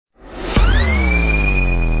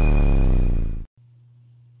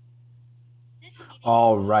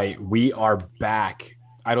All right, we are back.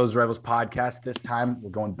 Idols Rivals podcast. This time,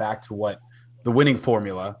 we're going back to what the winning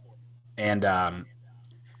formula, and have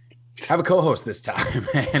a co-host this time.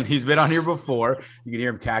 And he's been on here before. You can hear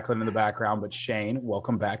him cackling in the background. But Shane,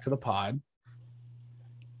 welcome back to the pod.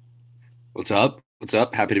 What's up? What's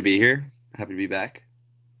up? Happy to be here. Happy to be back.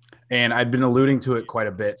 And I'd been alluding to it quite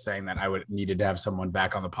a bit, saying that I would needed to have someone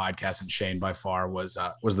back on the podcast, and Shane by far was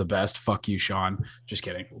the best. Fuck you, Sean. Just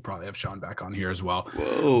kidding. We'll probably have Sean back on here as well.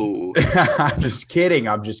 Whoa. I'm just kidding.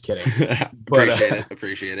 But,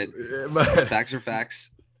 Appreciate it. But Facts are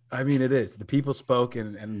facts. I mean, it is. The people spoke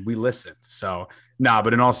and we listened. So,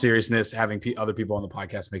 but in all seriousness, having other people on the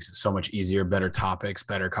podcast makes it so much easier, better topics,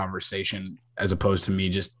 better conversation, as opposed to me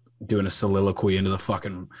just doing a soliloquy into the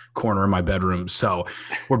fucking corner of my bedroom. So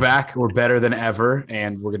we're back. We're better than ever.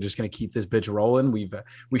 And we're just going to keep this bitch rolling.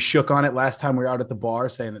 We shook on it last time we were out at the bar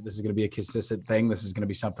saying that this is going to be a consistent thing. This is going to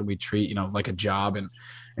be something we treat, like a job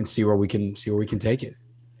and see where we can take it.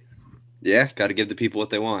 Yeah. Got to give the people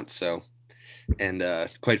what they want. So, and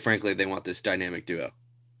quite frankly, they want this dynamic duo.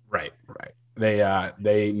 Right.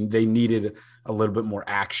 They needed a little bit more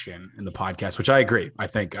action in the podcast, which I agree. I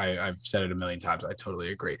think I've said it a million times. I totally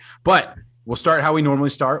agree. But we'll start how we normally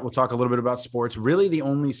start. We'll talk a little bit about sports. Really, the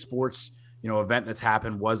only sports event that's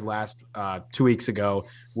happened was last 2 weeks ago,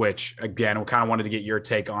 which again, we kind of wanted to get your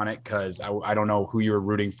take on it because I don't know who you were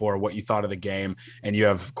rooting for, what you thought of the game, and you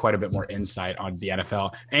have quite a bit more insight on the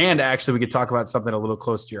NFL. And actually, we could talk about something a little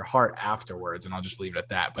close to your heart afterwards, and I'll just leave it at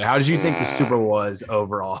that. But how did you think the Super Bowl was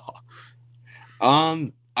overall?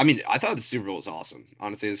 I mean, I thought the Super Bowl was awesome.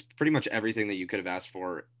 Honestly, it's pretty much everything that you could have asked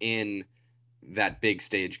for in that big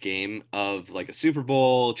stage game of like a Super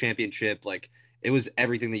Bowl championship. Like it was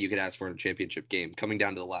everything that you could ask for in a championship game. Coming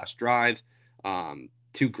down to the last drive,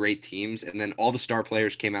 two great teams, and then all the star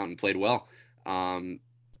players came out and played well.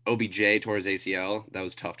 OBJ tore his ACL. That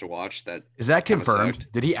was tough to watch. That is that confirmed?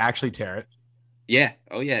 Did he actually tear it? Yeah.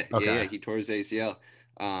 Oh yeah. Okay. Yeah. He tore his ACL.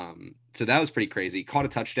 So that was pretty crazy. Caught a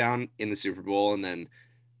touchdown in the Super Bowl, and then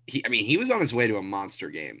he was on his way to a monster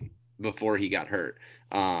game before he got hurt.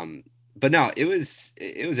 But no, it was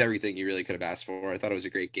everything you really could have asked for. I thought it was a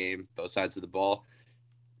great game, both sides of the ball.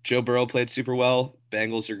 Joe Burrow played super well.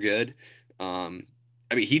 Bengals are good.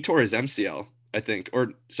 He tore his MCL, I think,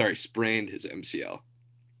 or sorry, sprained his MCL.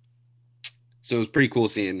 So it was pretty cool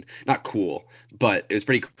seeing, not cool, but it was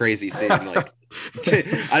pretty crazy seeing like,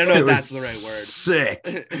 I don't know if that's the right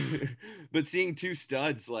word. Sick. But seeing two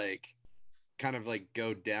studs like kind of like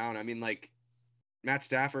go down. I mean, like Matt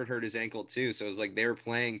Stafford hurt his ankle too. So it was like they were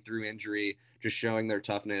playing through injury, just showing their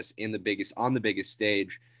toughness on the biggest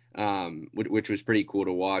stage, which was pretty cool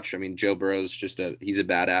to watch. I mean, Joe Burrow's he's a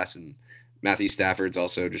badass, and Matthew Stafford's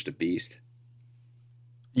also just a beast.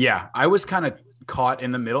 Yeah, I was kind of caught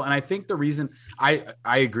in the middle. And I think the reason I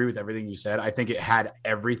agree with everything you said, I think it had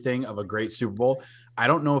everything of a great Super Bowl. I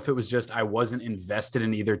don't know if it was just I wasn't invested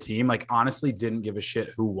in either team. Like, honestly, didn't give a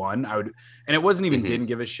shit who won. And it wasn't even didn't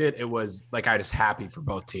give a shit. It was like I was happy for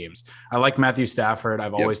both teams. I like Matthew Stafford.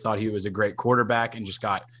 I've always thought he was a great quarterback and just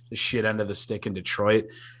got the shit end of the stick in Detroit.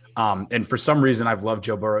 And for some reason, I've loved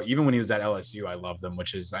Joe Burrow. Even when he was at LSU, I loved him,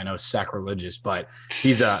 which is, I know, sacrilegious, but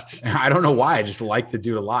I don't know why. I just like the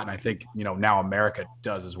dude a lot. And I think, now America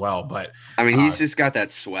does as well. But I mean, he's just got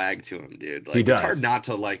that swag to him, dude. Like, it's hard not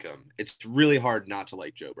to like him. It's really hard not to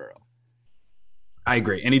like Joe Burrow. I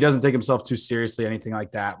agree. And he doesn't take himself too seriously, anything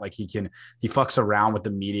like that. Like he fucks around with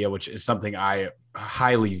the media, which is something I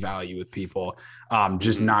highly value with people.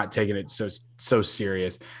 Just not taking it so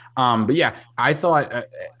serious. But yeah, I thought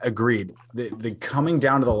agreed. The coming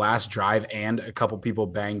down to the last drive and a couple people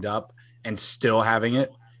banged up and still having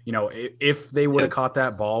it. If they would have caught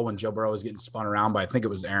that ball when Joe Burrow was getting spun around by, I think it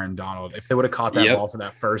was Aaron Donald, if they would have caught that ball for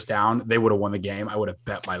that first down, they would have won the game. I would have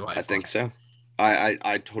bet my life. I think so.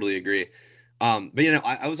 I totally agree. But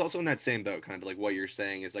I was also in that same boat, kind of like what you're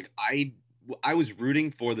saying is like, I was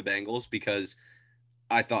rooting for the Bengals because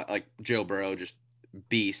I thought like Joe Burrow just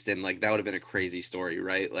beast. And like, that would have been a crazy story,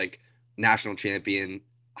 right? Like national champion,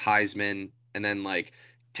 Heisman, and then like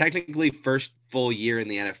technically first full year in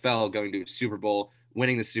the NFL going to a Super Bowl,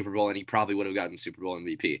 winning the Super Bowl. And he probably would have gotten Super Bowl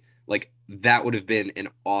MVP. Like that would have been an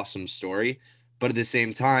awesome story. But at the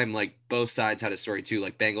same time, like both sides had a story too.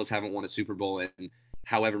 Like Bengals haven't won a Super Bowl in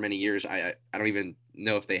however many years. I don't even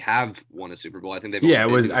know if they have won a Super Bowl. I think they've it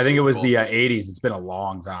was the 80s. It's been a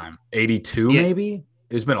long time. 82 maybe.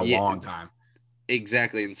 It's been a long time.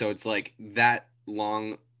 Exactly. And so it's like that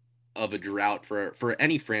long of a drought for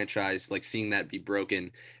any franchise, like seeing that be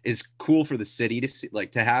broken is cool for the city to see,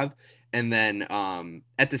 like to have. And then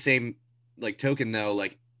at the same like token though,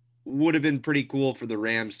 like would have been pretty cool for the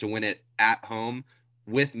Rams to win it at home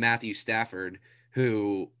with Matthew Stafford,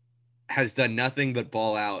 who has done nothing but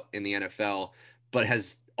ball out in the NFL, but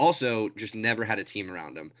has also just never had a team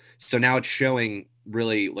around him. So now it's showing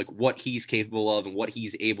really like what he's capable of and what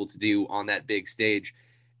he's able to do on that big stage.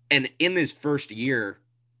 And in this first year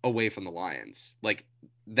away from the Lions, like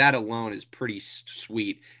that alone is pretty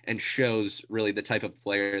sweet and shows really the type of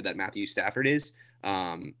player that Matthew Stafford is.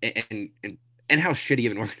 And how shitty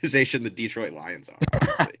of an organization the Detroit Lions are.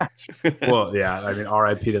 Well, yeah, I mean,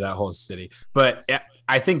 RIP to that whole city. But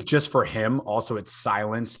I think just for him, also, it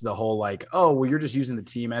silenced the whole like, oh, well, you're just using the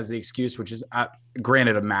team as the excuse, which is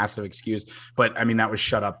granted a massive excuse. But I mean, that was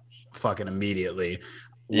shut up fucking immediately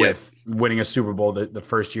with winning a Super Bowl the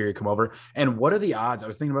first year you come over. And what are the odds? I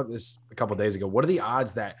was thinking about this a couple of days ago. What are the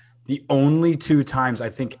odds that the only 2 times I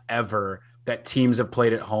think ever that teams have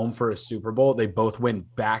played at home for a Super Bowl, they both win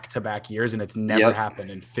back-to-back years, and it's never happened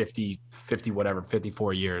in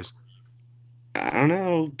 54 years. I don't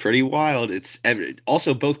know. Pretty wild. It's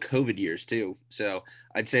also both COVID years too. So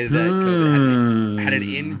I'd say that COVID had an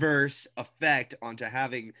inverse effect onto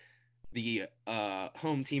having the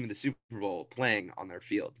home team in the Super Bowl playing on their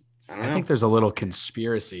field. I think there's a little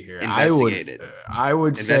conspiracy here. I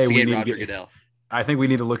would say we need Roger Goodell. I think we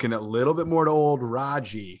need to look in a little bit more to old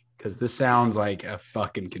Raji, because this sounds like a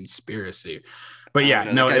fucking conspiracy. But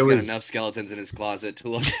yeah, no, it was got enough skeletons in his closet to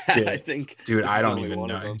look at. Dude, I think, dude, I don't even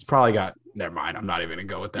know. He's probably got. Never mind. I'm not even gonna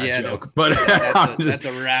go with that joke. No, but that's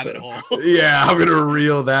a rabbit hole. Yeah, I'm gonna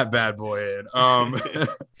reel that bad boy in.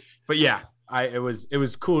 But yeah, it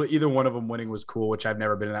was cool. Either one of them winning was cool, which I've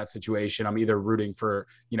never been in that situation. I'm either rooting for,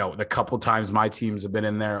 the couple times my teams have been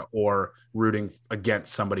in there, or rooting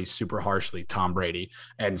against somebody super harshly, Tom Brady.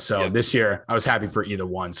 And so this year I was happy for either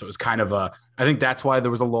one. So it was kind of I think that's why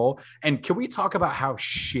there was a lull. And can we talk about how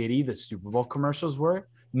shitty the Super Bowl commercials were?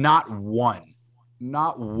 Not one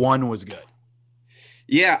was good.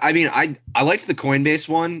 Yeah. I mean, I liked the Coinbase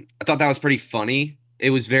one. I thought that was pretty funny.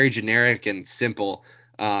 It was very generic and simple.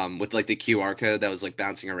 With like the QR code that was like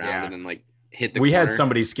bouncing around and then like hit the corner. Had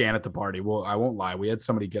somebody scan at the party. Well, I won't lie. We had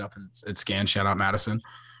somebody get up and scan. Shout out Madison.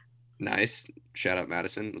 Nice. Shout out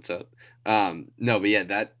Madison. What's up? No, but yeah,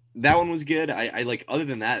 that one was good. I like, other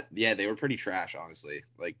than that, yeah, they were pretty trash, honestly.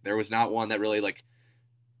 Like there was not one that really like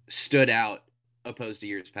stood out opposed to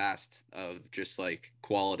years past of just like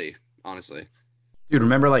quality, honestly. Dude,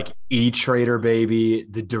 remember like E-Trader baby,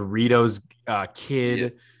 the Doritos kid. Yeah.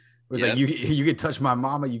 It was like, you can touch my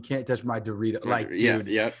mama, you can't touch my Dorito. Like,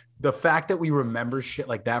 dude, the fact that we remember shit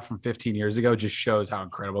like that from 15 years ago just shows how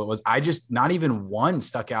incredible it was. Not even one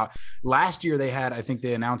stuck out. Last year I think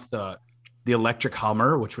they announced the electric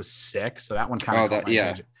Hummer, which was sick. So that one kind of caught my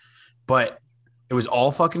attention. But it was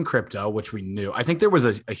all fucking crypto, which we knew. I think there was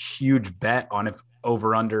a huge bet on if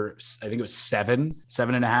over under, I think it was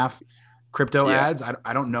 7.5 crypto ads.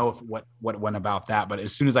 I don't know if what went about that, but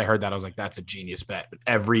as soon as I heard that, I was like, that's a genius bet.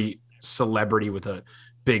 Every celebrity with a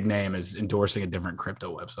big name is endorsing a different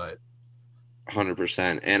crypto website.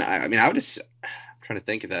 100%. And I mean, I'm trying to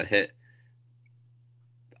think if that hit.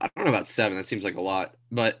 I don't know about 7. That seems like a lot,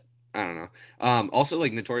 but I don't know. Also,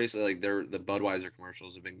 like notoriously, like the Budweiser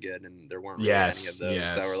commercials have been good, and there weren't really any of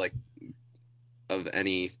those that were like of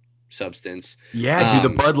any substance. Yeah,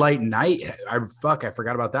 dude, the Bud Light night. I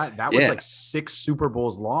forgot about that. That was like 6 Super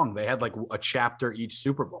Bowls long. They had like a chapter each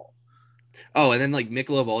Super Bowl. Oh, and then like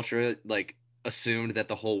Michelob Ultra like assumed that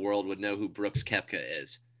the whole world would know who Brooks Koepka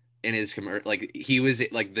is in his commercial. Like he was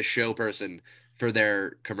like the show person for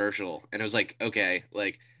their commercial, and it was like, okay,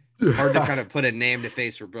 like hard to kind of put a name to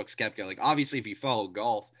face for Brooks Koepka. Like obviously, if you follow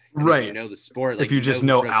golf, right, you know the sport. Like if you just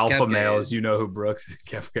know alpha males, you know who Brooks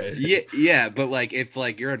Koepka is. Yeah, but like if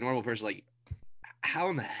like you're a normal person, like how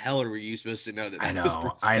in the hell are you supposed to know that?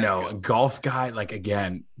 I know. Golf guy, like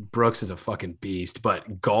again, Brooks is a fucking beast,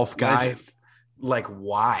 but golf guy, like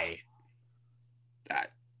why?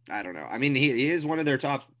 I don't know. I mean, he is one of their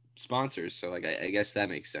top sponsors, so like I guess that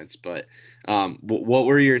makes sense. But what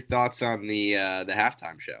were your thoughts on the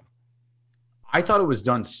halftime show? I thought it was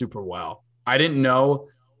done super well. I didn't know.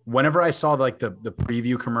 Whenever I saw like the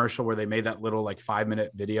preview commercial where they made that little like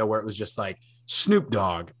 5-minute video where it was just like Snoop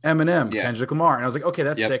Dogg, Eminem, Kendrick Lamar, and I was like, okay,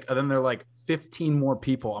 that's sick. And then they're like 15 more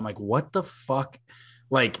people. I'm like, what the fuck?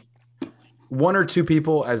 Like 1 or 2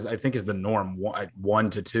 people, as I think is the norm, 1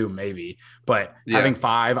 to 2 maybe, but having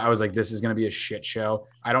 5, I was like, this is going to be a shit show.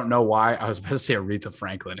 I don't know why. I was about to say Aretha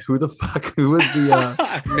Franklin. Who was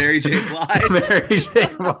the Mary J. Blige?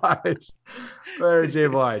 Mary J.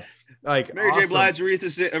 Blige. Like Mary J. Blige,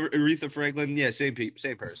 Aretha Franklin,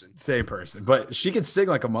 same person. But she could sing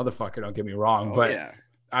like a motherfucker. Don't get me wrong.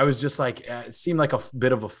 I was just like, it seemed like a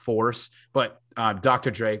bit of a force, but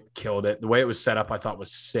Dr. Dre killed it. The way it was set up, I thought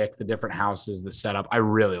was sick. The different houses, the setup, I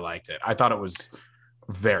really liked it. I thought it was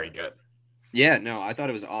very good. Yeah, no, I thought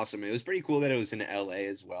it was awesome. It was pretty cool that it was in LA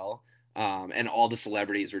as well. And all the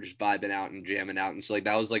celebrities were just vibing out and jamming out. And so like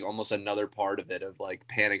that was like almost another part of it of like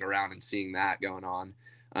panning around and seeing that going on.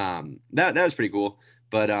 That was pretty cool.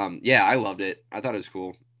 But yeah, I loved it. I thought it was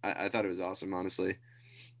cool. I thought it was awesome, honestly.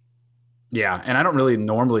 Yeah, and I don't really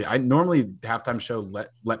normally halftime show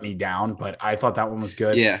let me down, but I thought that one was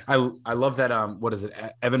good. Yeah. I love that what is it?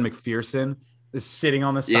 Evan McPherson is sitting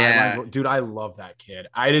on the Yeah. sidelines. Dude, I love that kid.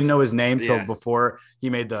 I didn't know his name till Yeah. before he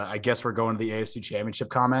made the I guess we're going to the AFC Championship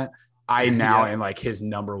comment. I now Yeah. am like his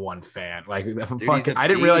number one fan. Like Dude, fucking I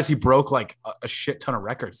didn't realize he broke like a shit ton of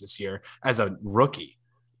records this year as a rookie.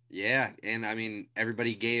 Yeah, and I mean,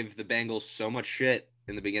 everybody gave the Bengals so much shit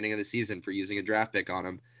in the beginning of the season for using a draft pick on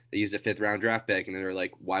him. They used a 5th-round draft pick, and they were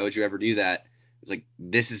like, "Why would you ever do that?" It's like,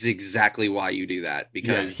 this is exactly why you do that,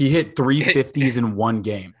 because he hit 350s in one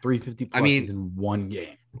game, 350 pluses I mean, in one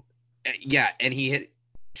game. Yeah, and he hit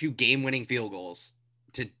 2 game-winning field goals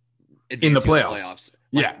to advance In the to the playoffs.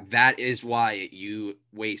 Like, yeah, that is why you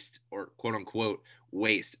waste, or quote unquote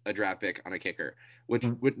waste, a draft pick on a kicker. Which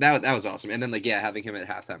that was awesome. And then like, yeah, having him at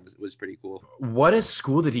halftime was pretty cool. What a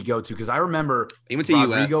school did he go to? Because I remember He went to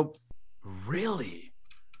Rodrigo. UF. Really?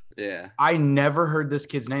 Yeah. I never heard this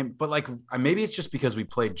kid's name, but like maybe it's just because we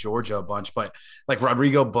played Georgia a bunch, but like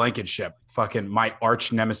Rodrigo Blankenship, fucking my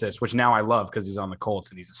arch nemesis, which now I love because he's on the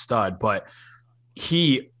Colts and he's a stud. But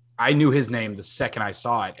I knew his name the second I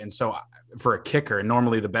saw it. And so for a kicker,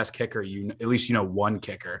 normally the best kicker, at least one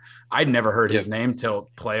kicker. I'd never heard his name till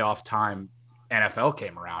playoff time. NFL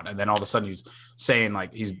came around, and then all of a sudden he's saying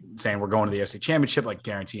we're going to the AFC Championship, like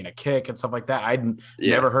guaranteeing a kick and stuff like that. I'd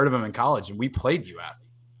never heard of him in college, and we played UF.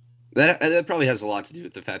 That probably has a lot to do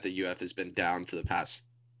with the fact that UF has been down for the past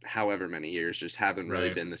however many years, just haven't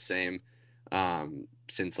really been the same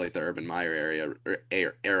since like the Urban Meyer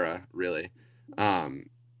era, really.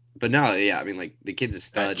 But no, yeah, I mean, like the kid's a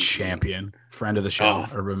stud. Champion, friend of the show,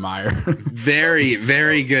 Urban Meyer. Very,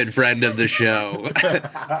 very good friend of the show.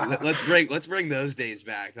 Let's bring those days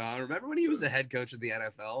back. Remember when he was the head coach of the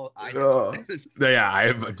NFL? I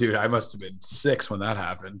must have been 6 when that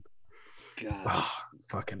happened. God,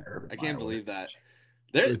 fucking Urban I can't Meyer. believe that.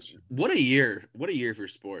 What a year for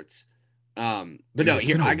sports. But no,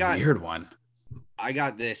 here I got weird one. I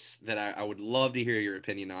got this that I would love to hear your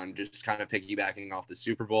opinion on, just kind of piggybacking off the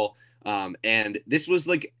Super Bowl. And this was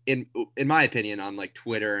like, in my opinion, on like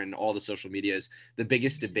Twitter and all the social medias, the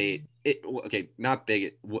biggest debate. Not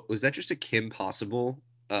big. Was that just a Kim Possible?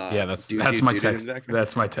 Yeah, that's my text.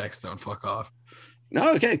 That's my text. Don't fuck off.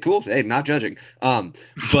 No, okay, cool. Hey, not judging.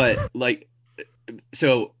 But like,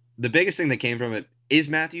 so the biggest thing that came from it is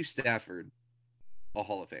Matthew Stafford a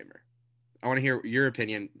Hall of Famer? I want to hear your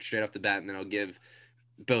opinion straight off the bat, and then I'll give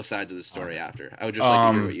both sides of the story after. I would just like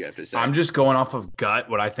to hear what you have to say. I'm just going off of gut,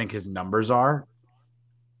 what I think his numbers are.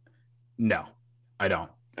 No, I don't.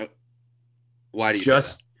 Why do you say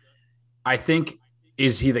that? I think,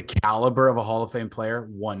 is he the caliber of a Hall of Fame player?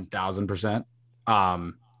 1,000%.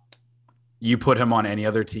 You put him on any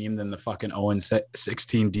other team than the fucking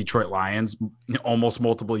 0-16 Detroit Lions, almost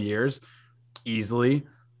multiple years, easily.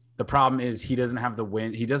 The problem is he doesn't have the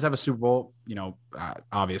win. He does have a Super Bowl,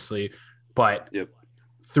 obviously, but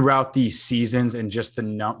throughout these seasons and just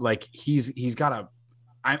he's got a.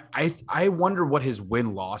 I wonder what his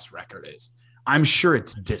win-loss record is. I'm sure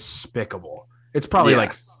it's despicable. It's probably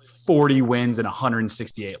like 40 wins and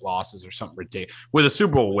 168 losses or something ridiculous, with a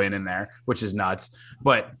Super Bowl win in there, which is nuts.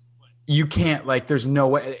 But you can't, there's no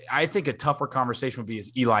way. I think a tougher conversation would be,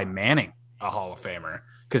 is Eli Manning a Hall of Famer?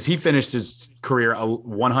 Because he finished his career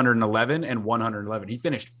 111 and 111. He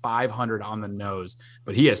finished 500 on the nose,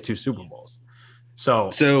 but he has 2 Super Bowls. So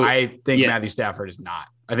I think Matthew Stafford is not.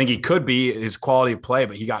 I think he could be, his quality of play,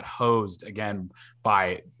 but he got hosed again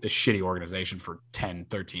by a shitty organization for 10,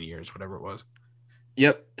 13 years, whatever it was.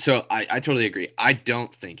 Yep. So I totally agree. I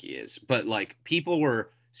don't think he is. But people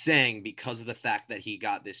were saying, because of the fact that he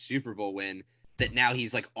got this Super Bowl win, that now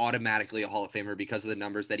he's automatically a Hall of Famer because of the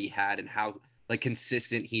numbers that he had and how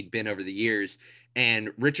consistent he'd been over the years.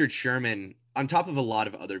 And Richard Sherman, on top of a lot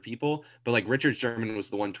of other people, but Richard Sherman was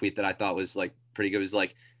the one tweet that I thought was pretty good. It was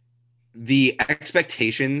the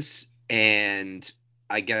expectations and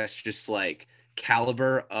I guess just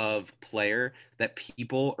caliber of player that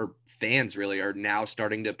people or fans really are now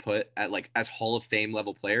starting to put at as Hall of Fame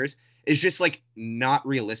level players is just not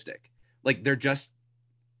realistic. They're just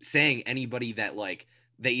saying anybody that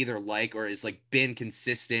they either or is been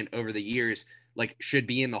consistent over the years. like should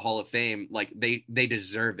be in the Hall of Fame, like they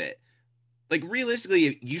deserve it. Like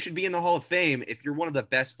realistically, you should be in the Hall of Fame if you're one of the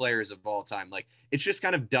best players of all time. Like it's just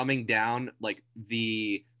kind of dumbing down like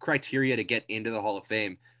the criteria to get into the Hall of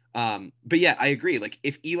Fame. But yeah, I agree. Like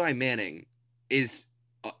if Eli Manning is,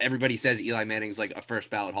 everybody says Eli Manning's like a first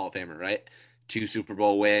ballot Hall of Famer, right? 2 Super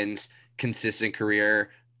Bowl wins, consistent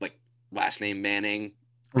career, like last name Manning,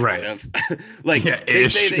 kind Right. of. Like Yeah. they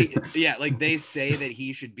Ish. say like they say that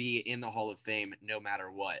he should be in the Hall of Fame no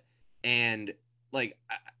matter what. And like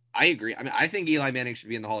I agree. I mean, I think Eli Manning should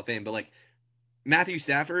be in the Hall of Fame, but like Matthew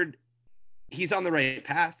Stafford, he's on the right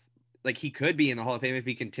path. Like he could be in the Hall of Fame if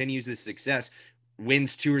he continues this success,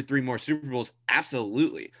 wins 2 or 3 more Super Bowls,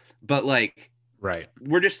 absolutely. But like Right.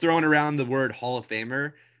 we're just throwing around the word Hall of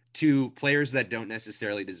Famer to players that don't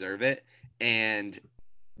necessarily deserve it and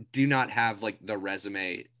do not have like the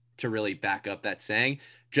resume to really back up that saying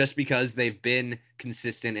just because they've been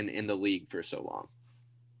consistent and in the league for so long.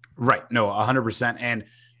 Right. No, 100%. And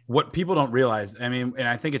what people don't realize, I mean, and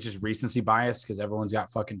I think it's just recency bias because everyone's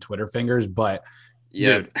got fucking Twitter fingers, but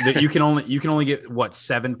Yeah. dude, you can only get what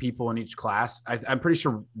 7 people in each class. I'm pretty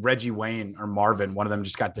sure Reggie Wayne or Marvin, one of them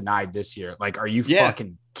just got denied this year. Like, are you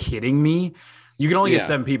fucking kidding me? You can only get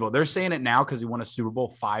 7 people. They're saying it now because he won a Super Bowl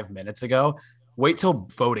 5 minutes ago. Wait till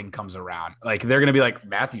voting comes around. Like they're gonna be like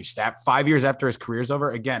Matthew Stafford 5 years after his career's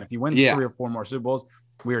over. Again, if he wins 3 or 4 more Super Bowls,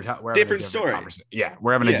 we're having different story. Yeah,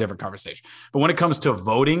 we're having a different conversation. But when it comes to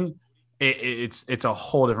voting, it's a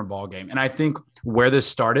whole different ball game. And I think where this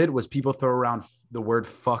started was people throw around the word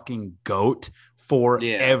fucking GOAT for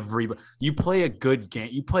everybody. You play a good game,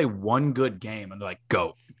 you play one good game, and they're like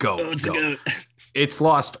goat. It's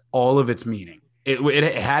lost all of its meaning.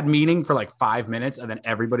 It had meaning for like 5 minutes, and then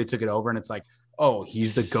everybody took it over, and it's like, oh,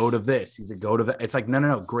 he's the GOAT of this. He's the GOAT of that. It's like,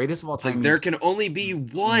 no. Greatest of all time. Like there can only be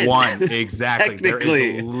one. One, exactly. There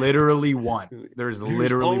is literally one. There's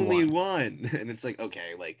literally only one. And it's like,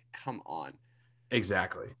 okay, like, come on.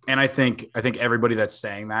 Exactly. And I think everybody that's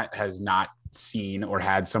saying that has not seen or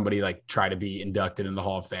had somebody like try to be inducted in the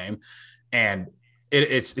Hall of Fame. And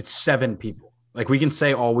it's 7 people. Like we can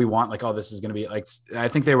say all we want, like, oh, this is going to be like, I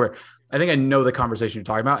think I know the conversation you're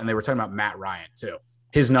talking about, and they were talking about Matt Ryan too.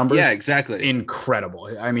 His numbers, exactly, incredible.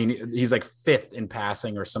 I mean, he's like 5th in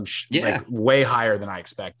passing or like way higher than I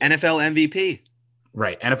expected. NFL MVP,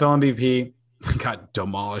 right? NFL MVP got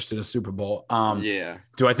demolished in a Super Bowl.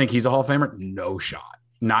 Do I think he's a Hall of Famer? No shot.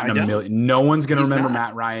 Not in a million. No one's gonna remember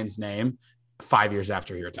Matt Ryan's name 5 years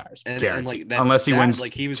after he retires, guaranteed. Unless he wins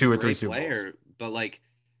like he was 2 or 3 Super Bowls. But like,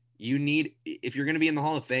 you need, if you're going to be in the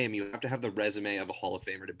Hall of Fame, you have to have the resume of a Hall of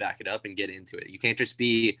Famer to back it up and get into it. You can't just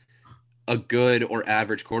be a good or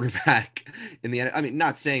average quarterback in the end. I mean,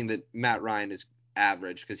 not saying that Matt Ryan is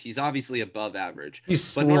average, because he's obviously above average. He's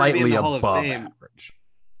slightly above average.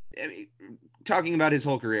 I mean, talking about his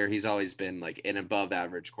whole career, he's always been like an above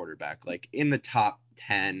average quarterback, like in the top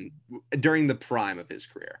 10 during the prime of his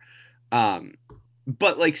career.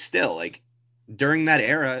 But like still, like during that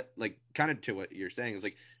era, like kind of to what you're saying is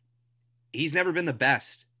like, he's never been the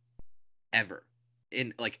best ever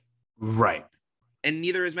in like, right. And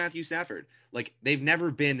neither is Matthew Stafford. Like they've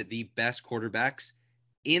never been the best quarterbacks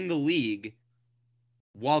in the league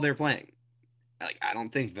while they're playing. Like, I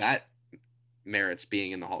don't think that merits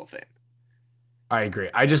being in the Hall of Fame. I agree.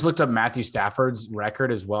 I just looked up Matthew Stafford's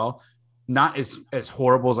record as well. Not as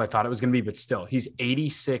horrible as I thought it was going to be, but still, he's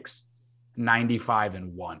 86, 95,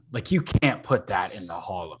 and 1. Like, you can't put that in the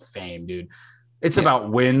Hall of Fame, dude. It's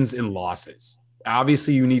about wins and losses.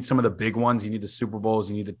 Obviously, you need some of the big ones. You need the Super Bowls.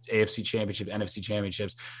 You need the AFC Championship, NFC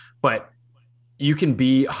Championships. But you can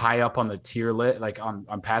be high up on the tier list, like on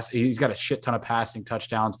pass. He's got a shit ton of passing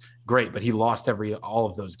touchdowns. Great, but he lost all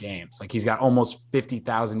of those games. Like, he's got almost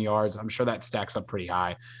 50,000 yards. I'm sure that stacks up pretty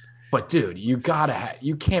high. But dude, you can't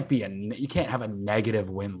have a negative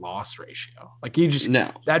win-loss ratio. Like,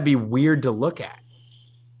 that'd be weird to look at.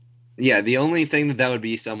 Yeah, the only thing that would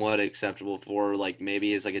be somewhat acceptable for, like,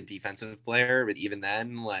 maybe is like a defensive player, but even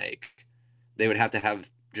then, like, they would have to have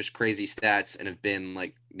just crazy stats and have been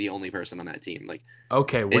like the only person on that team. Like,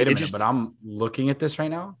 okay, wait a minute, but I'm looking at this right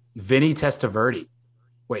now. Vinny Testaverde.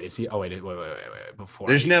 Wait, is he? Oh, wait. Before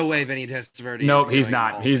there's no way Vinny Testaverde. No, he's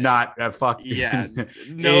not. He's not. Fuck. Yeah.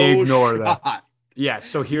 No. Ignore that. Yeah.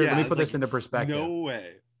 So here, let me put this into perspective. No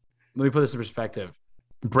way. Let me put this in perspective.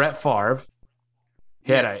 Brett Favre.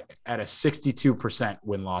 He had a 62%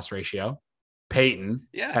 win-loss ratio. Peyton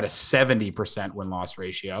had a 70% win-loss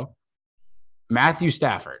ratio. Matthew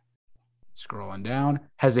Stafford, scrolling down,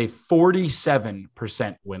 has a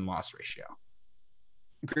 47% win-loss ratio.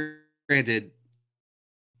 Granted,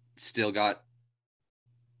 still got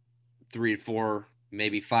 3 to 4,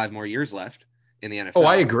 maybe 5 more years left. in the NFL. Oh,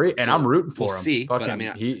 I agree, and So I'm rooting for we'll him. see, Fucking, but I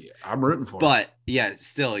mean, I'm rooting for him. but yeah,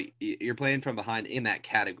 still, you're playing from behind in that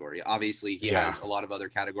category. Obviously, he Yeah. has a lot of other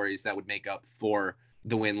categories that would make up for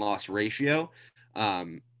the win-loss ratio.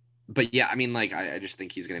 But yeah, I mean, like, I just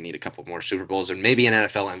think he's going to need a couple more Super Bowls and maybe an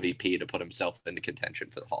NFL MVP to put himself into contention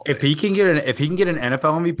for the Hall of If Fame. he can get an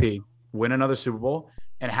NFL MVP, win another Super Bowl,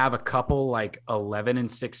 and have a couple like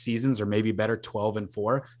 11-6 seasons, or maybe better,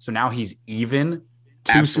 12-4. So now he's even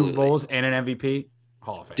two Super Bowls and an MVP.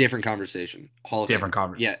 Hall of Fame. Different conversation. Hall of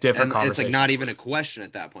Fame. Yeah. Different conversation. It's like not even a question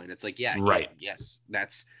at that point. It's like, yeah, right. Yes,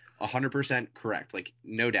 that's 100% correct. Like,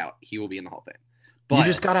 no doubt he will be in the Hall of Fame. But you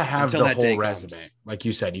just got to have the whole resume. Like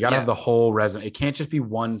you said, you got to have the whole resume. It can't just be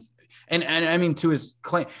one. And I mean, to his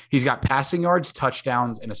claim, he's got passing yards,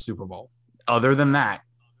 touchdowns, and a Super Bowl. Other than that,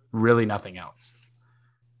 really nothing else.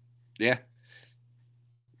 Yeah.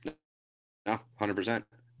 No, 100%.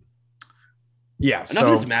 Yeah. Enough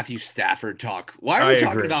of this Matthew Stafford talk. Why are we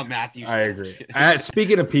talking about Matthew Stafford? I agree.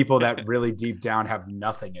 Speaking of people that really deep down have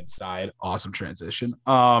nothing inside, awesome transition.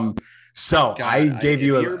 So God, I gave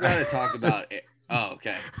you you're about to talk about it. Oh,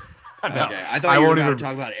 okay. No, okay. I thought you were about to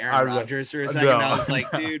talk about Aaron Rodgers for a second. No. I was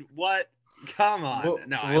like, dude, what? Come on.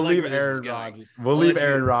 We'll leave Aaron Rodgers. We'll leave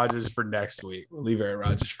Aaron Rodgers for next week.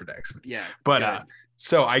 Yeah. But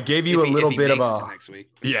so I gave you a little bit of a next week.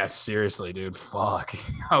 Yeah, seriously, dude. Fuck.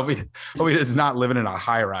 Hope he is not living in a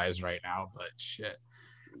high rise right now, but shit.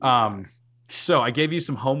 So I gave you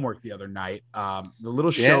some homework the other night. The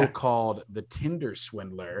little show called The Tinder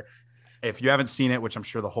Swindler. If you haven't seen it, which I'm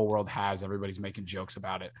sure the whole world has, everybody's making jokes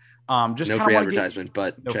about it. Just no free advertisement,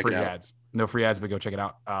 but no check free it out. ads. No free ads, but go check it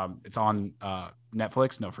out. It's on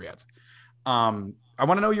Netflix. No free ads. I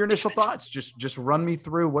want to know your initial thoughts. Just run me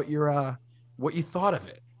through what you thought of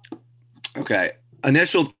it. Okay,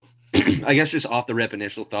 initial. I guess just off the rip,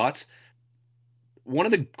 initial thoughts. One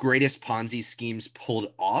of the greatest Ponzi schemes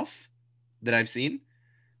pulled off that I've seen.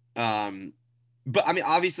 But I mean,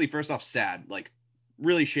 obviously, first off, sad. Like,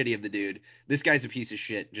 really shitty of the dude. This guy's a piece of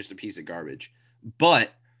shit, just a piece of garbage. But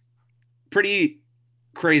pretty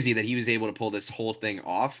crazy that he was able to pull this whole thing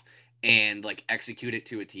off and like execute it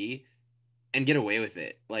to a T and get away with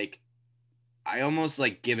it. Like, I almost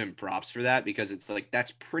like give him props for that, because it's like,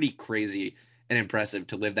 that's pretty crazy and impressive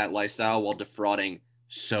to live that lifestyle while defrauding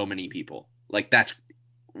so many people. Like, that's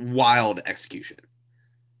wild execution.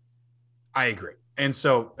 I agree. And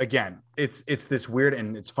so again, it's this weird,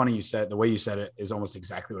 and it's funny you said, the way you said it is almost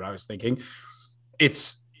exactly what I was thinking.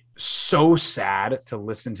 It's so sad to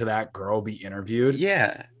listen to that girl be interviewed.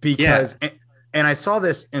 Yeah. Because and I saw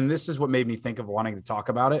this, and this is what made me think of wanting to talk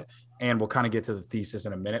about it. And we'll kind of get to the thesis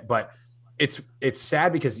in a minute, but it's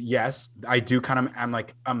sad because yes, I do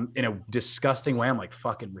I'm in a disgusting way. I'm like,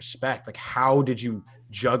 fucking respect. Like, how did you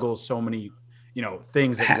juggle so many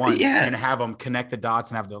things at once and have them connect the dots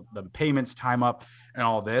and have the payments time up and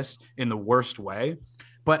all this in the worst way?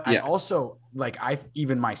 But I also, like, I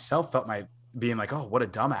even myself felt being like, oh, what a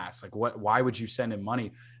dumbass. Like, why would you send him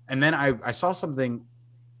money? And then I saw something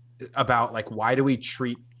about like, why do we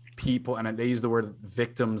treat people, and they use the word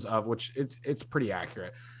victims of, which it's pretty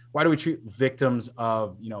accurate. Why do we treat victims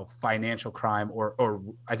of, financial crime or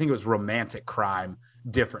I think it was romantic crime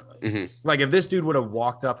differently? Mm-hmm. Like, if this dude would have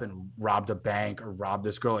walked up and robbed a bank or robbed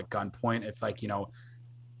this girl at gunpoint, it's like,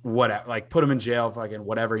 what, like, put him in jail, fucking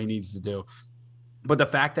whatever he needs to do. But the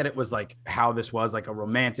fact that it was like how this was like a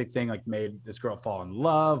romantic thing, like made this girl fall in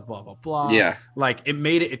love, blah, blah, blah. Yeah. Like,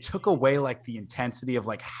 it took away like the intensity of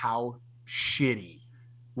like how shitty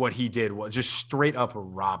what he did was, just straight up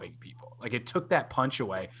robbing people. Like, it took that punch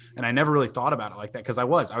away. And I never really thought about it like that, because I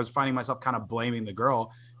was finding myself kind of blaming the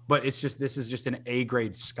girl, but it's just, this is just an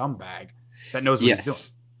A-grade scumbag that knows what he's doing.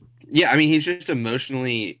 Yeah. I mean, he's just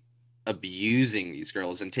emotionally abusing these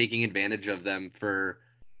girls and taking advantage of them for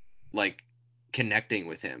like connecting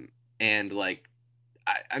with him. And like,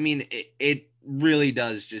 I mean, it really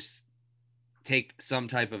does just take some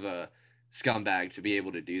type of a scumbag to be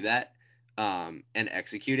able to do that. And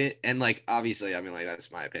execute it. And like, obviously, I mean, like,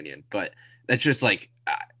 that's my opinion, but that's just like,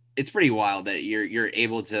 it's pretty wild that you're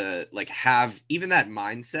able to like have even that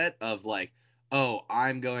mindset of like, oh,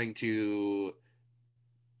 I'm going to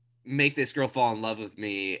make this girl fall in love with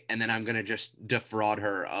me, and then I'm going to just defraud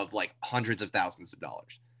her of like hundreds of thousands of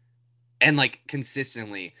dollars, and like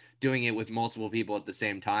consistently doing it with multiple people at the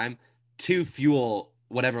same time to fuel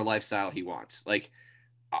whatever lifestyle he wants. Like,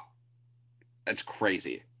 that's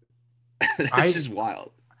crazy. That's just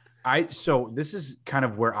wild. So this is kind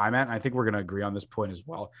of where I'm at, and I think we're going to agree on this point as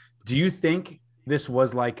well. Do you think this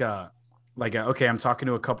was like a okay, I'm talking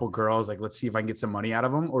to a couple girls, like, let's see if I can get some money out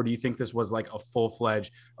of them? Or do you think this was like a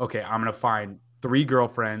full-fledged, okay, I'm going to find 3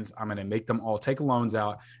 girlfriends. I'm going to make them all take loans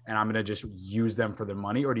out and I'm going to just use them for their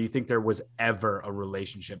money? Or do you think there was ever a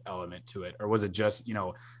relationship element to it? Or was it just,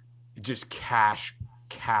 just cash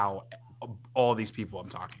cow, all these people I'm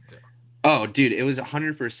talking to? Oh, dude, it was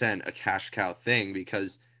 100% a cash cow thing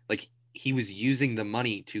because like he was using the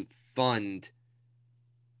money to fund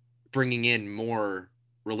bringing in more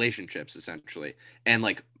relationships essentially and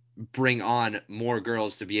like bring on more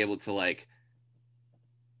girls to be able to like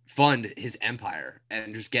fund his empire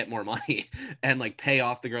and just get more money and like pay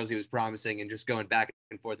off the girls he was promising and just going back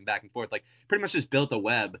and forth and back and forth, like pretty much just built a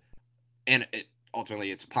web. And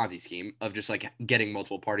ultimately it's a Ponzi scheme of just like getting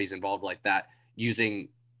multiple parties involved like that, using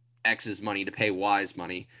X's money to pay Y's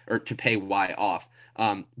money or to pay Y off.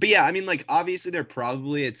 But yeah, I mean, like obviously there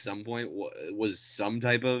probably at some point was some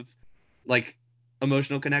type of like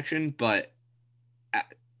emotional connection, but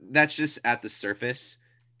that's just at the surface.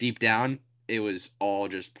 Deep down, it was all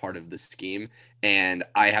just part of the scheme. And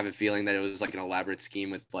I have a feeling that it was like an elaborate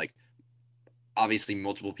scheme with like obviously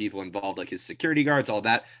multiple people involved, like his security guards, all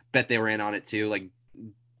that. Bet they were in on it too. Like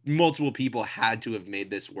multiple people had to have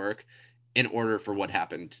made this work in order for what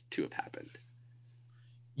happened to have happened.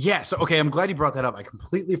 Yeah. So, okay. I'm glad you brought that up. I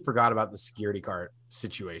completely forgot about the security guard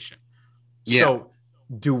situation. Yeah. So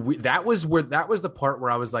that was the part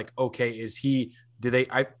where I was like, okay,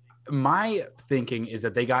 my thinking is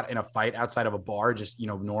that they got in a fight outside of a bar, just,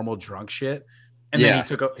 normal drunk shit. And then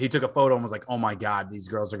he took a photo and was like, oh my God, these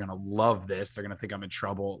girls are going to love this. They're going to think I'm in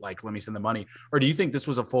trouble. Like, let me send the money. Or do you think this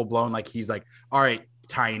was a full blown, like, he's like, all right,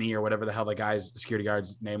 Tiny, or whatever the hell the guy's security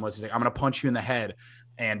guard's name was. He's like, I'm going to punch you in the head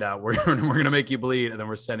and we're going to make you bleed. And then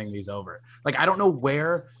we're sending these over. Like, I don't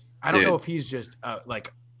know if he's just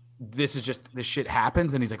like, this shit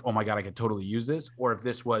happens. And he's like, oh my God, I could totally use this. Or if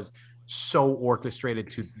this was so orchestrated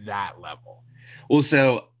to that level. Well,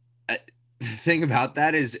 so the thing about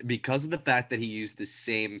that is because of the fact that he used the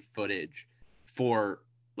same footage for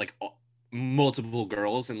like multiple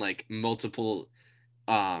girls and like multiple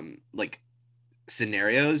like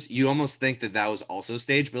scenarios, you almost think that was also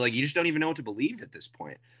staged, but like you just don't even know what to believe at this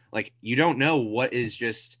point. Like you don't know what is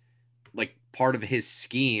just like part of his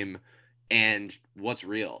scheme and what's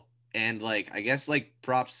real. And like I guess like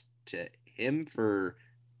props to him for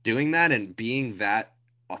doing that and being that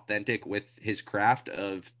authentic with his craft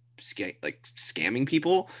of scamming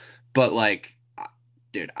people. But like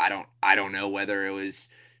dude, I don't know whether it was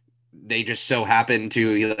they just so happened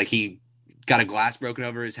to like he got a glass broken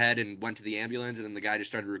over his head and went to the ambulance, and then the guy just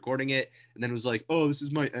started recording it and then was like, oh, this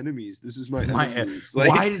is my enemies, this is my enemies. Like,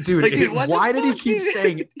 why did he keep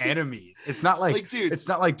saying enemies? It's not like, dude, it's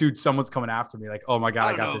not like, dude, someone's coming after me, like, oh my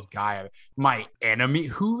God, I got this guy, my enemy.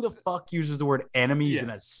 Who the fuck uses the word enemies in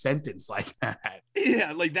a sentence like that?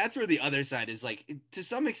 Yeah, like that's where the other side is like, to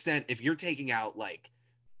some extent, if you're taking out like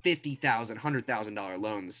 $50,000 $100,000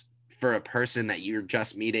 loans for a person that you're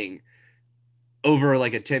just meeting over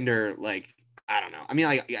like a Tinder, like I don't know. I mean,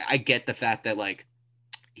 I get the fact that like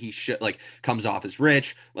he should like comes off as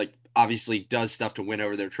rich, like obviously does stuff to win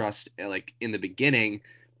over their trust like in the beginning,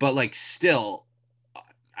 but like still,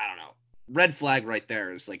 I don't know. Red flag right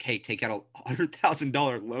there is like, hey, take out $100,000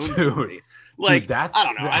 loan for me. Like, dude, I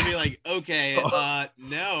don't know. I mean, like, okay,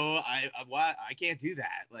 no, I can't do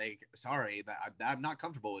that. Like, sorry, I'm not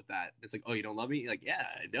comfortable with that. It's like, oh, you don't love me? Like, yeah,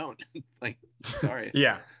 I don't. Like, sorry.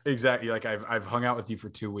 Yeah, exactly. Like, I've hung out with you for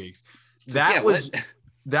 2 weeks. It's that was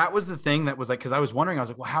the thing that was like, because I was wondering, I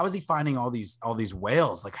was like, well, how is he finding all these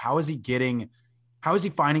whales? Like, how is he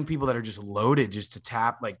finding people that are just loaded just to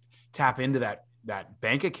tap into that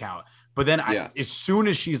bank account? But then as soon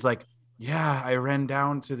as she's like, yeah, I ran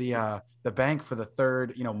down to the bank for the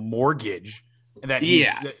third, mortgage that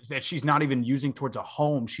she's not even using towards a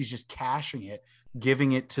home. She's just cashing it,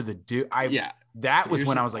 giving it to the dude. That was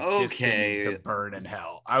when I was like, okay, this kid needs to burn in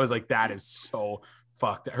hell. I was like, that is so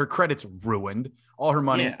fucked. Her credit's ruined. All her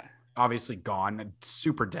money obviously gone.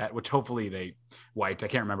 Super debt, which hopefully they wiped. I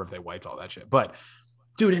can't remember if they wiped all that shit. But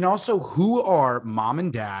dude, and also, who are mom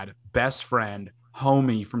and dad, best friend,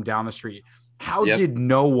 homie from down the street? How did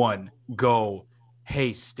no one go,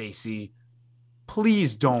 hey, Stacy,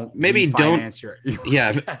 please don't maybe don't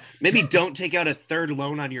maybe don't take out a third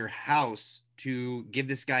loan on your house to give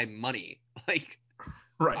this guy money. Like,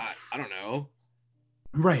 right. I don't know.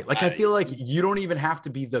 Right. Like, I feel like you don't even have to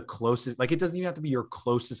be the closest. Like, it doesn't even have to be your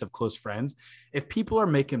closest of close friends. If people are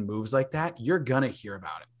making moves like that, you're going to hear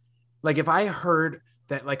about it. Like, if I heard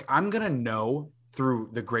that, like, I'm going to know through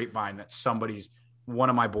the grapevine that one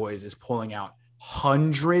of my boys is pulling out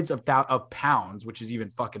hundreds of pounds, which is even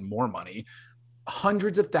fucking more money,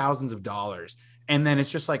 hundreds of thousands of dollars. And then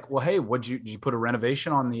it's just like, well, hey, did you put a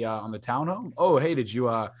renovation on the townhome? Oh, hey, did you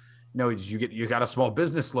you got a small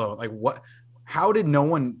business loan. Like what? How did no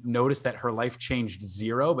one notice that her life changed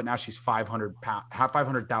zero, but now she's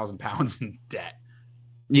 500,000 pounds in debt?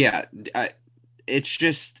 Yeah, it's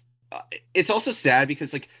just it's also sad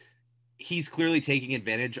because like he's clearly taking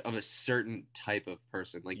advantage of a certain type of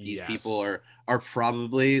person. Like these people Yes. are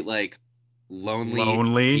probably like lonely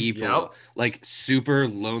Lonely. Yep. people, like super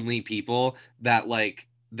lonely people that like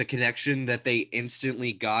the connection that they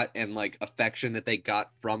instantly got and like affection that they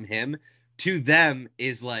got from him to them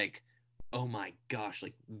is like, oh my gosh,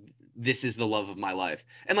 like this is the love of my life.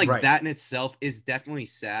 And like Right. that in itself is definitely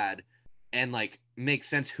sad and like makes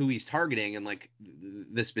sense who he's targeting and like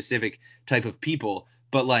the specific type of people.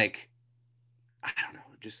 But like, I don't know,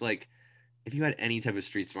 just like if you had any type of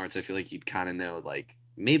street smarts, I feel like you'd kind of know like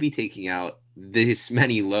maybe taking out this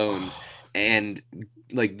many loans and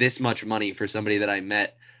like this much money for somebody that I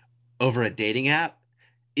met over a dating app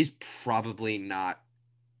is probably not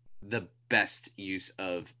the best use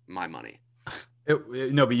of my money.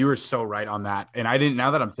 No, but you were so right on that. And I didn't,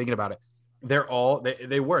 now that I'm thinking about it, they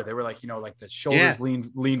were like, like the Yeah. shoulders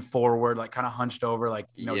lean forward, like kind of hunched over, like,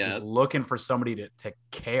 just Yep. looking for somebody to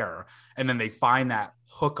care. And then they find that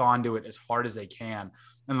hook onto it as hard as they can.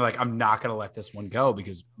 And they're like, I'm not going to let this one go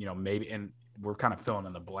because, maybe, and we're kind of filling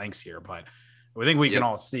in the blanks here, but I think we can Yep.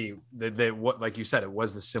 all see that what, like you said, it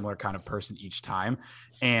was the similar kind of person each time.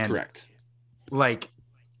 And Correct. like,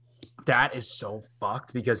 that is so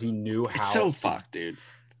fucked because he knew It's so fucked, dude.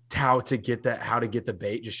 how to get the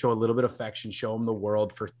bait, just show a little bit of affection, show him the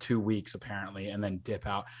world for 2 weeks apparently, and then dip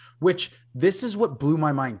out, which this is what blew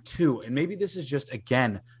my mind too. And maybe this is just,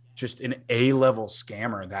 again, just an A-level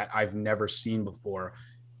scammer that I've never seen before,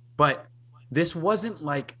 but this wasn't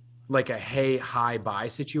like a hey, hi, bye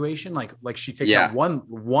situation. Like she takes out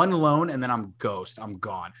one loan and then I'm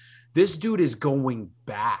gone. This dude is going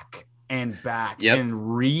back and back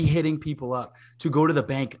and re-hitting people up to go to the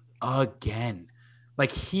bank again.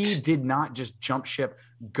 Like he did not just jump ship,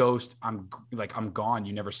 ghost, I'm gone,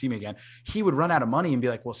 you never see me again. He would run out of money and be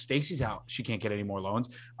like, well, Stacy's out, she can't get any more loans.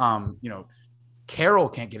 Carol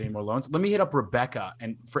can't get any more loans. Let me hit up Rebecca,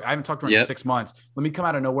 and I haven't talked to her in 6 months. Let me come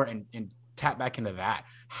out of nowhere and tap back into that.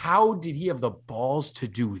 How did he have the balls to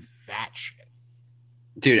do that shit?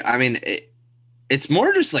 Dude, I mean, it's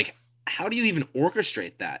more just like, how do you even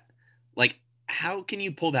orchestrate that? Like, how can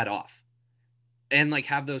you pull that off? And like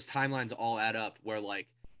have those timelines all add up where like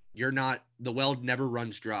the well never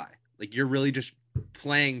runs dry. Like you're really just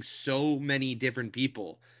playing so many different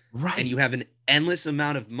people. Right. And you have an endless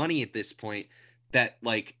amount of money at this point that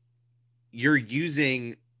like you're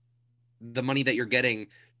using the money that you're getting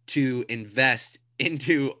to invest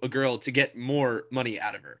into a girl to get more money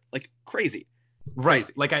out of her. Like crazy. Right.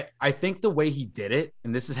 Like I think the way he did it,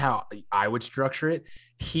 and this is how I would structure it,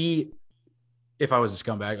 if I was a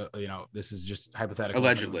scumbag, this is just hypothetical.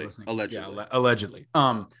 Allegedly. Yeah, allegedly.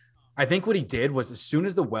 I think what he did was as soon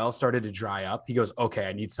as the well started to dry up, he goes, okay,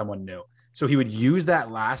 I need someone new. So he would use that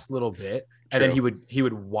last little bit, and then he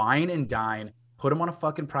would wine and dine, put him on a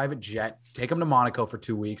fucking private jet, take him to Monaco for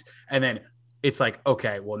 2 weeks. And then it's like,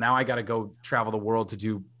 okay, well, now I got to go travel the world to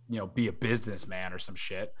do, be a businessman or some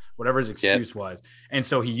shit, whatever his excuse was. And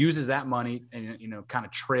so he uses that money and, kind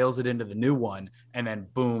of trails it into the new one. And then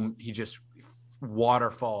boom, he just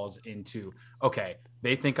waterfalls into, okay,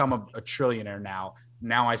 they think I'm a trillionaire now.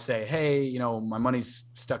 Now I say, hey, my money's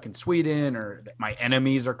stuck in Sweden, or my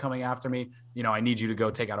enemies are coming after me. I need you to go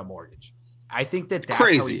take out a mortgage. I think that's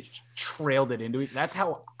crazy. How he trailed it into it. That's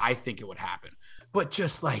how I think it would happen. But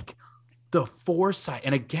just like the foresight,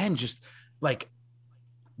 and again, just like,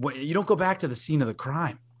 you don't go back to the scene of the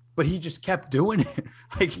crime, but he just kept doing it.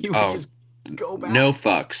 Like he would just go back. No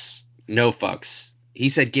fucks. He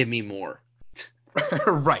said, give me more.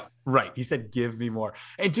 Right. He said, give me more.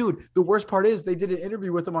 And dude, the worst part is they did an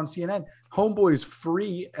interview with him on CNN. Homeboy's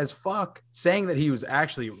free as fuck, saying that he was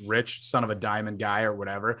actually rich, son of a diamond guy or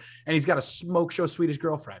whatever. And he's got a smoke show Swedish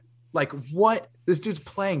girlfriend. Like what? This dude's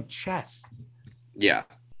playing chess. Yeah.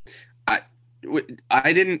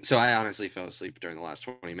 I didn't. So I honestly fell asleep during the last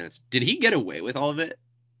 20 minutes. Did he get away with all of it?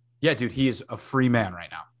 Yeah, dude, he is a free man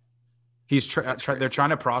right now. He's they're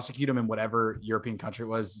trying to prosecute him in whatever European country it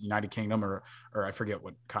was, United Kingdom or I forget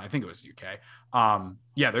what, I think it was UK.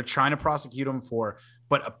 Yeah, they're trying to prosecute him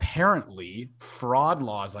but apparently fraud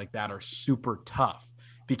laws like that are super tough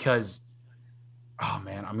because, oh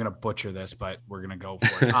man, I'm gonna butcher this, but we're gonna go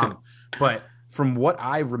for it. But from what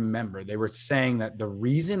I remember, they were saying that the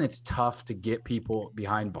reason it's tough to get people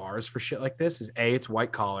behind bars for shit like this is it's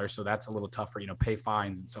white collar, so that's a little tougher, pay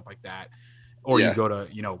fines and stuff like that, or you go to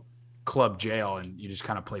club jail and you just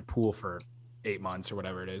kind of play pool for 8 months or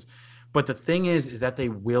whatever it is. But the thing is that they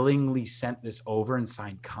willingly sent this over and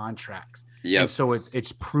signed contracts. And Yep. so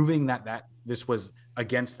it's proving that this was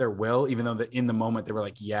against their will, even though in the moment they were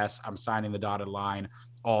like, yes, I'm signing the dotted line,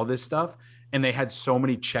 all this stuff. And they had so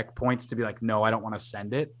many checkpoints to be like, no, I don't want to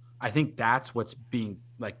send it. I think that's what's being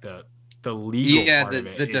like the legal part of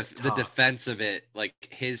it is the defense of it, like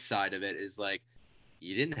his side of it is like,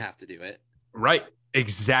 you didn't have to do it. Right.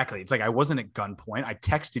 Exactly. It's like I wasn't at gunpoint. I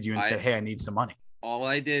texted you and said, hey, I need some money. All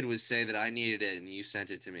I did was say that I needed it and you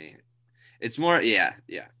sent it to me. It's more, yeah.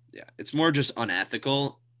 It's more just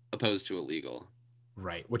unethical opposed to illegal.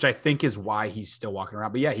 Right. Which I think is why he's still walking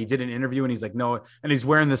around. But yeah, he did an interview and he's like, no. And he's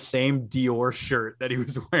wearing the same Dior shirt that he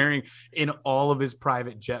was wearing in all of his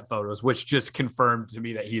private jet photos, which just confirmed to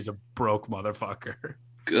me that he's a broke motherfucker.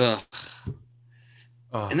 Ugh.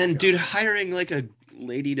 Oh, and then, God. dude, hiring like a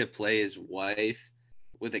lady to play his wife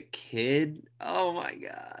with a kid. Oh my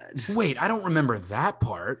God. Wait, I don't remember that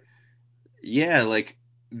part. Yeah, like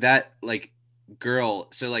that, like girl.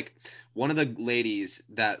 So like one of the ladies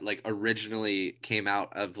that like originally came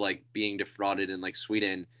out of like being defrauded in like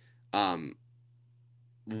Sweden,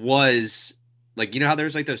 was like, you know how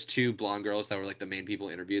there's like those two blonde girls that were like the main people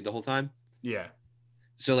interviewed the whole time? Yeah.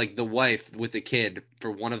 So like the wife with the kid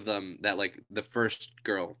for one of them that like the first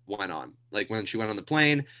girl went on, like when she went on the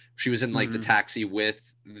plane, she was in like the taxi with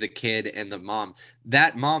the kid and the mom.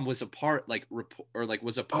 That mom was a part like or like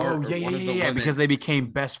was a part. Oh, yeah, one of the yeah, women. because they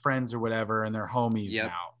became best friends or whatever and they're homies Yep.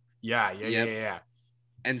 now. Yeah.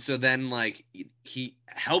 And so then like he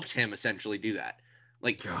helped him essentially do that.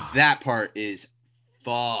 Like God. that part is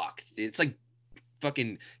fucked. It's like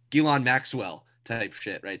fucking Ghislaine Maxwell type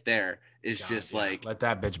shit right there. Is God, just yeah. like, let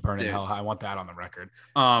that bitch burn in dude. hell. I want that on the record.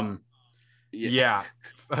 Yeah.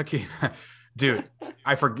 Fucking dude,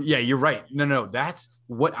 I forget. Yeah, you're right. No. That's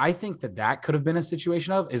what I think that could have been a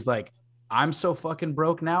situation of is like, I'm so fucking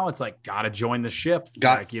broke now. It's like, gotta join the ship.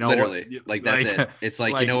 Like, you know, literally like that's it. It's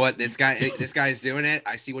like, you know what? This guy's doing it.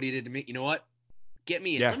 I see what he did to me. You know what? Get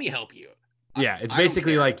me in. Yeah. Let me help you. Yeah. It's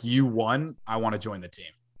basically like you won. I want to join the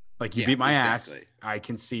team. Like you beat my ass. I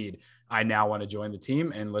concede. I now want to join the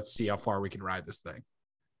team and let's see how far we can ride this thing.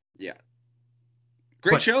 Yeah.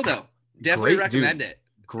 Great show though. Definitely recommend it.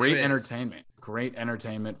 Great entertainment. Great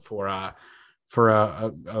entertainment for a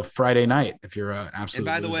Friday night if you're an absolute And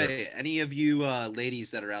by the loser. way, any of you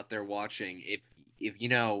ladies that are out there watching, if you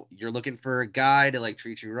know you're looking for a guy to like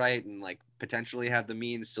treat you right and like potentially have the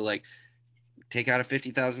means to like take out a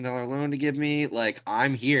 $50,000 loan to give me, like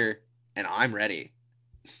I'm here and I'm ready.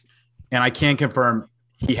 And I can confirm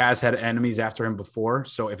he has had enemies after him before.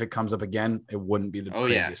 So if it comes up again, it wouldn't be the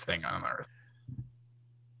craziest thing on earth.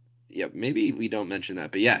 Yeah, maybe we don't mention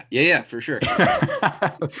that, but yeah, for sure.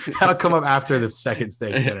 That'll come up after the second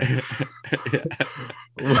steak dinner.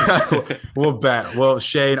 We'll bet. Well,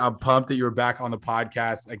 Shane, I'm pumped that you were back on the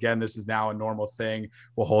podcast. Again, this is now a normal thing.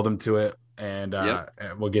 We'll hold him to it and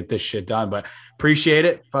we'll get this shit done. But appreciate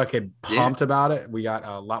it. Fucking pumped about it. We got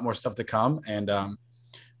a lot more stuff to come and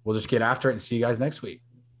we'll just get after it and see you guys next week.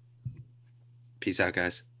 Peace out,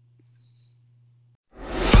 guys.